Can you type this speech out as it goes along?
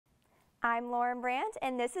I'm Lauren Brandt,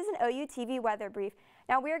 and this is an OU TV weather brief.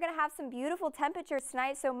 Now, we are going to have some beautiful temperatures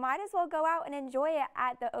tonight, so might as well go out and enjoy it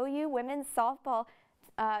at the OU women's softball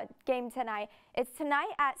game tonight. It's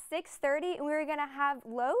tonight at 6:30, and we're going to have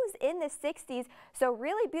lows in the 60s, so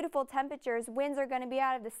really beautiful temperatures. Winds are going to be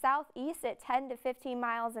out of the southeast at 10 to 15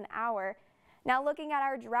 miles an hour. Now, looking at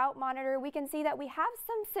our drought monitor, we can see that we have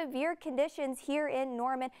some severe conditions here in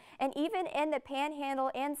Norman, and even in the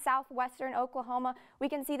Panhandle and southwestern Oklahoma, we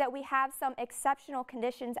can see that we have some exceptional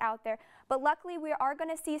conditions out there. But luckily, we are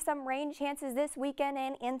going to see some rain chances this weekend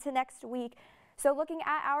and into next week. So looking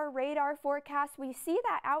at our radar forecast, we see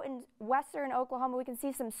that out in western Oklahoma, we can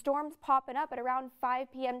see some storms popping up at around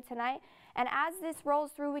 5 p.m. tonight. And as this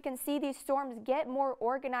rolls through, we can see these storms get more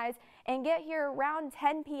organized and get here around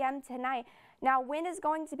 10 p.m. tonight. Now, wind is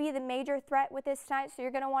going to be the major threat with this tonight, so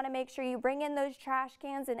you're going to want to make sure you bring in those trash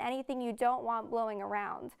cans and anything you don't want blowing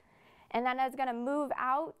around. And then it's going to move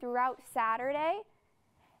out throughout Saturday.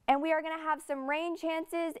 And we are going to have some rain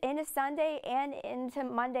chances into Sunday and into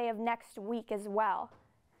Monday of next week as well.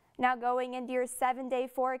 Now, going into your 7-day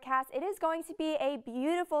forecast, it is going to be a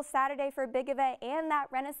beautiful Saturday for Big Event and that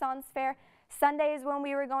Renaissance Fair. Sunday is when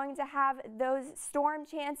we were going to have those storm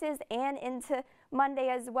chances and into Monday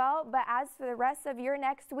as well. But as for the rest of your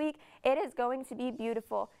next week, it is going to be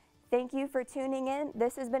beautiful. Thank you for tuning in.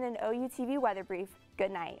 This has been an OU TV Weather Brief.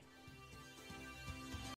 Good night.